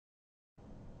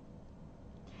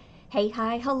Hey,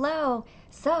 hi, hello.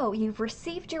 So you've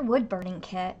received your wood burning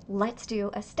kit. Let's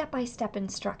do a step-by-step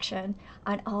instruction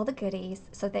on all the goodies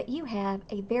so that you have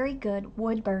a very good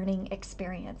wood burning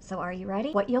experience. So are you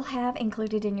ready? What you'll have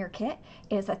included in your kit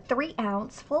is a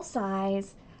 3-ounce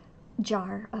full-size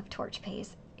jar of torch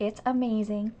paste. It's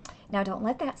amazing. Now don't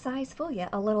let that size fool you.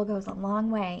 A little goes a long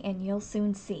way and you'll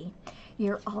soon see.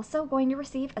 You're also going to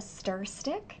receive a stir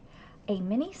stick, a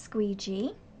mini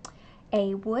squeegee,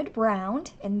 a wood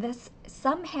round, and this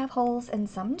some have holes and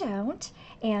some don't,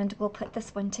 and we'll put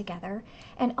this one together.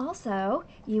 And also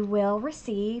you will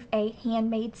receive a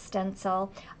handmade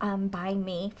stencil by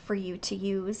me for you to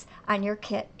use on your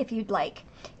kit if you'd like.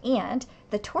 And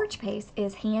the torch paste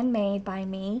is handmade by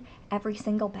me, every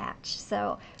single batch.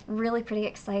 So really pretty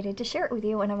excited to share it with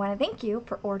you, and I want to thank you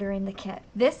for ordering the kit.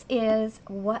 This is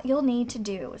what you'll need to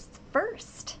do.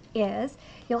 First is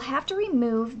you'll have to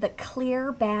remove the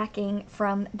clear backing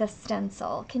from the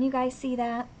stencil. Can you guys see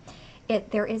that?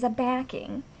 There is a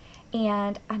backing,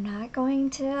 and I'm not going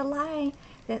to lie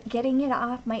that getting it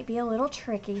off might be a little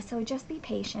tricky, so just be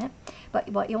patient. But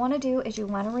what you want to do is you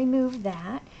want to remove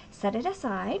that, set it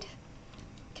aside,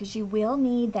 because you will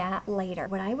need that later.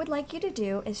 What I would like you to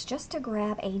do is just to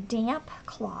grab a damp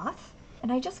cloth,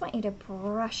 and I just want you to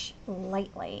brush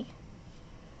lightly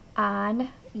on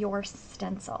your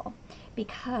stencil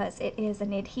because it is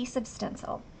an adhesive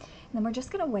stencil. And then we're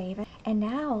just going to wave it, and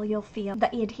now you'll feel the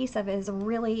adhesive is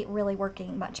really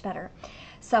working much better.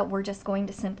 So we're just going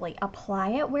to simply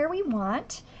apply it where we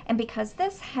want, and because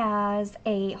this has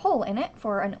a hole in it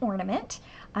for an ornament,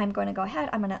 I'm going to go ahead,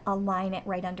 I'm going to align it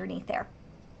right underneath there.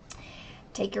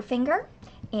 Take your finger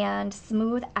and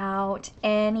smooth out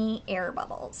any air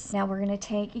bubbles. Now we're going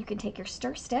to you can take your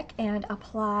stir stick and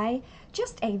apply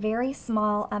just a very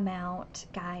small amount,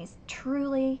 guys.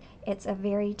 Truly, it's a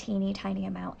very teeny tiny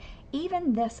amount.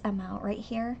 Even this amount right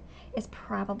here is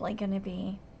probably going to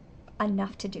be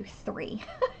enough to do 3.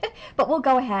 But we'll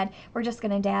go ahead. We're just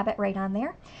going to dab it right on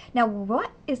there. Now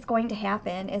what is going to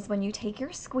happen is when you take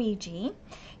your squeegee,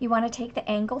 you want to take the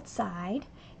angled side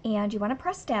and you want to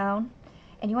press down,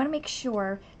 and you want to make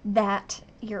sure that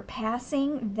you're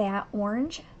passing that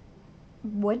orange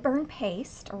wood burn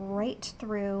paste right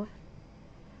through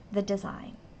the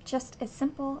design. Just as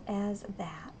simple as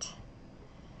that.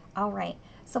 All right,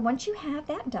 so once you have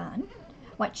that done,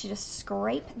 I want you to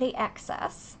scrape the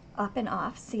excess up and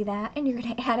off. See that? And you're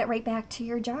going to add it right back to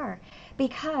your jar,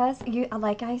 because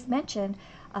like I mentioned,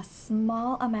 a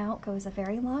small amount goes a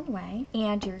very long way,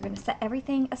 and you're going to set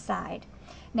everything aside.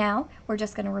 Now we're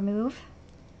just going to remove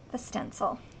the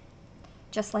stencil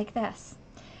just like this,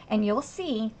 and you'll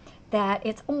see that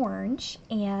it's orange,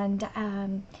 and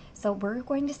so we're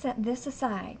going to set this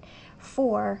aside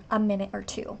for a minute or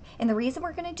 2. And the reason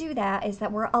we're going to do that is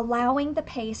that we're allowing the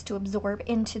paste to absorb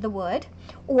into the wood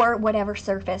or whatever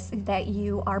surface that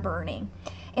you are burning.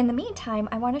 In the meantime,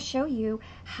 I want to show you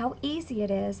how easy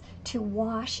it is to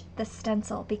wash the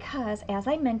stencil, because as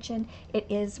I mentioned, it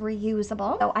is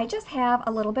reusable. So I just have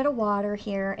a little bit of water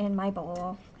here in my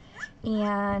bowl,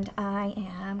 and I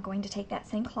am going to take that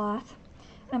same cloth.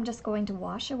 I'm just going to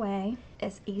wash away,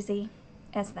 as easy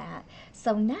as that.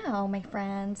 So now, my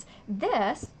friends,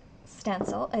 this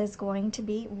stencil is going to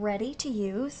be ready to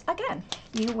use again.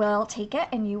 You will take it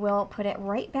and you will put it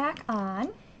right back on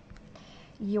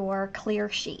your clear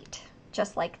sheet,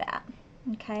 just like that.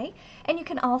 Okay, and you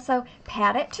can also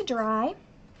pat it to dry.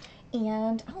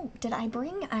 And oh, did I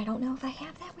bring? I don't know if I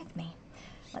have that with me.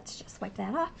 Let's just wipe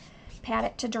that off. Pat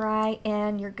it to dry,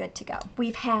 and you're good to go.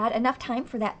 We've had enough time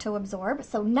for that to absorb,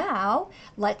 so now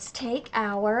let's take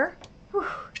our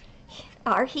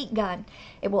heat gun.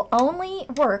 It will only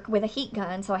work with a heat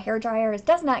gun, so a hair dryer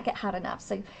does not get hot enough.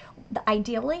 So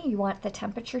ideally you want the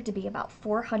temperature to be about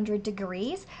 400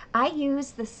 degrees. I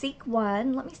use the Seek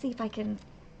One. Let me see if I can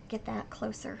get that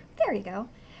closer. There you go.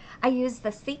 I use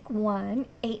the Seek One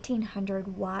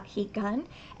 1800 watt heat gun,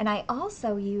 and I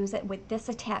also use it with this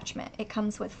attachment. It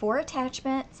comes with 4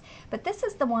 attachments, but this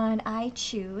is the one I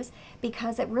choose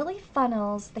because it really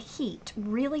funnels the heat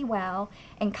really well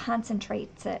and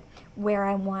concentrates it where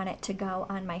I want it to go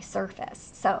on my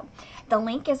surface. So the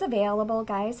link is available,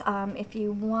 guys. If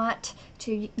you want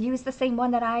to use the same one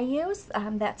that I use,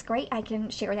 that's great. I can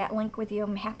share that link with you.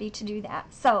 I'm happy to do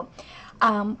that. So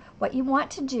what you want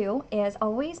to do is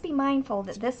always be mindful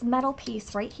that this metal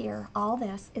piece right here, all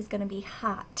this is going to be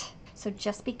hot. So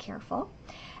just be careful.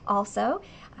 Also,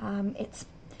 it's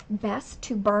best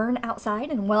to burn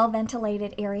outside in a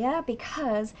well-ventilated area,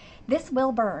 because this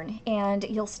will burn and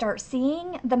you'll start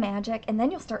seeing the magic, and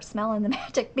then you'll start smelling the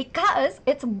magic because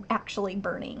it's actually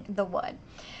burning the wood.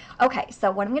 Okay, so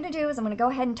what I'm going to do is I'm going to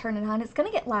go ahead and turn it on. It's going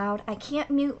to get loud. I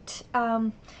can't mute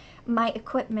my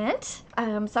equipment.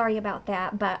 Sorry about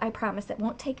that, but I promise it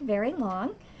won't take very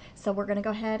long. So we're going to go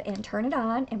ahead and turn it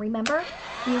on. And remember,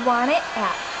 you want it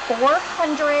at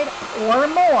 400 or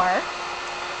more.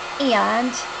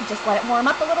 And just let it warm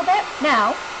up a little bit.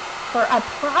 Now, for a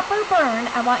proper burn,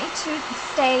 I want you to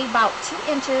stay about 2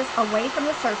 inches away from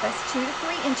the surface, 2 to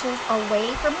 3 inches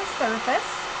away from the surface,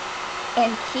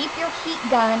 and keep your heat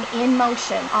gun in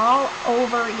motion all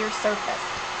over your surface,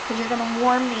 because you're going to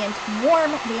warm the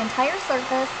entire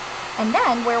surface, and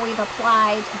then where we've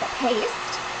applied the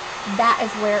paste, that is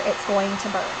where it's going to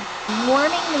burn.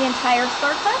 Warming the entire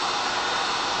surface,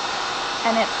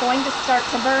 and it's going to start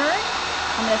to burn.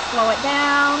 I'm going to slow it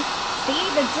down. See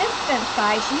the distance,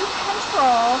 guys. You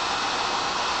control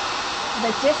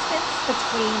the distance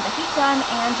between the heat gun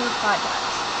and your project.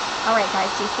 All right,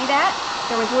 guys, do you see that?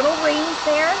 There was little rings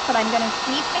there, but I'm going to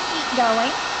keep the heat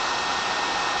going.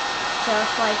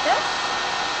 Just like this.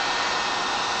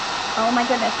 Oh my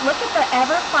goodness, look at the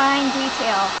ever fine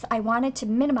details. I wanted to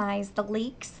minimize the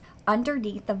leaks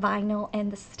underneath the vinyl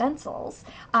and the stencils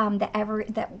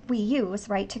that we use,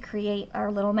 right, to create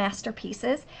our little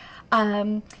masterpieces.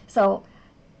 So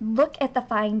look at the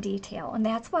fine detail, and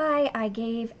that's why I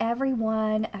gave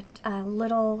everyone a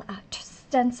little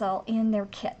stencil in their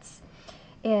kits,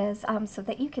 is so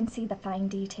that you can see the fine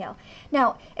detail.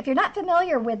 Now, if you're not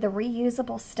familiar with the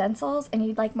reusable stencils and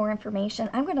you'd like more information,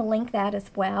 I'm going to link that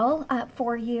as well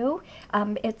for you.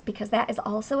 It's because that is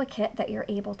also a kit that you're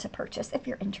able to purchase. If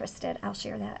you're interested, I'll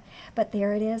share that. But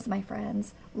there it is, my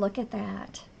friends. Look at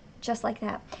that. Just like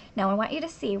that. Now I want you to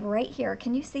see right here,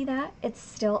 can you see that? It's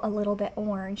still a little bit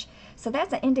orange. So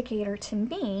that's an indicator to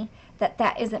me that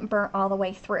that isn't burnt all the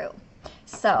way through.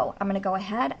 So I'm going to go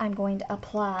ahead, I'm going to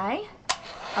apply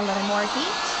a little more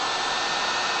heat,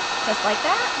 just like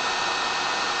that.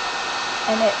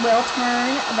 And it will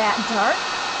turn that dark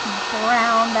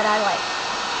brown that I like.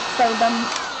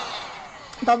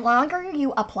 So the longer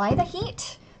you apply the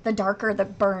heat, the darker the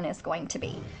burn is going to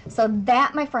be. So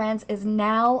that, my friends, is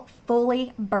now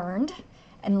fully burned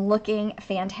and looking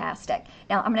fantastic.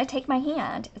 Now I'm going to take my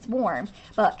hand. It's warm.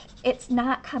 Look, it's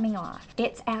not coming off.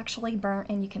 It's actually burnt,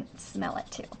 and you can smell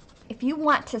it too. If you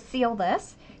want to seal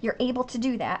this, you're able to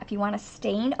do that. If you want to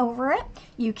stain over it,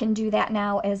 you can do that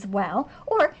now as well.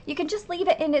 Or you can just leave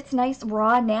it in its nice,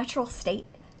 raw, natural state.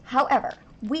 However,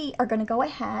 we are going to go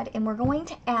ahead and we're going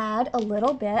to add a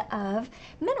little bit of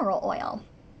mineral oil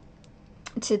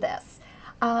to this.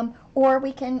 Or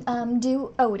we can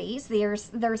do Odie's.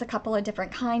 There's a couple of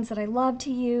different kinds that I love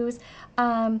to use.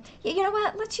 You know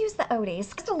what? Let's use the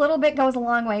Odie's. Just a little bit goes a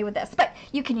long way with this, but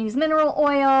you can use mineral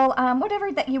oil,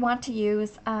 whatever that you want to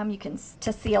use. You can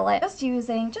to seal it. Just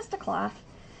using just a cloth,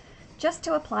 just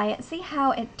to apply it. See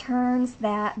how it turns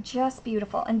that just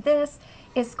beautiful. And this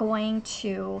is going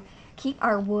to keep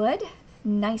our wood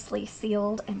nicely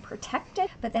sealed and protected.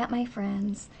 But that, my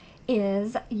friends,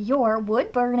 is your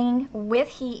wood burning with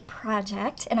heat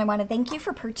project, and I want to thank you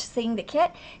for purchasing the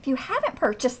kit. If you haven't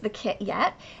purchased the kit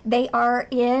yet, they are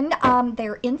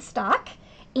they're in stock,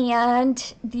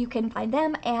 and you can find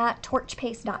them at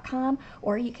torchpaste.com,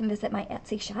 or you can visit my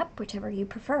Etsy shop, whichever you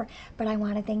prefer. But I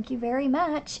want to thank you very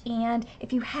much, and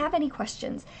if you have any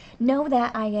questions, know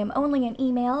that I am only an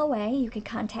email away. You can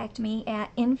contact me at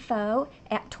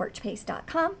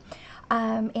info@torchpaste.com.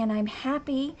 And I'm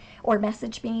happy, or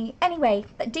message me, anyway,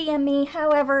 DM me,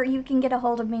 however you can get a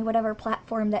hold of me, whatever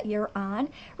platform that you're on,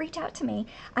 reach out to me.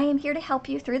 I am here to help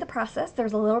you through the process.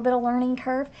 There's a little bit of learning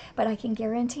curve, but I can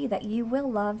guarantee that you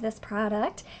will love this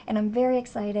product, and I'm very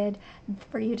excited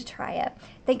for you to try it.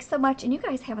 Thanks so much, and you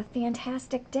guys have a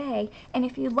fantastic day. And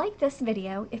if you like this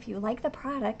video, if you like the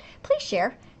product, please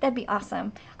share. That'd be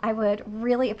awesome. I would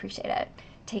really appreciate it.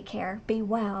 Take care. Be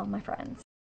well, my friends.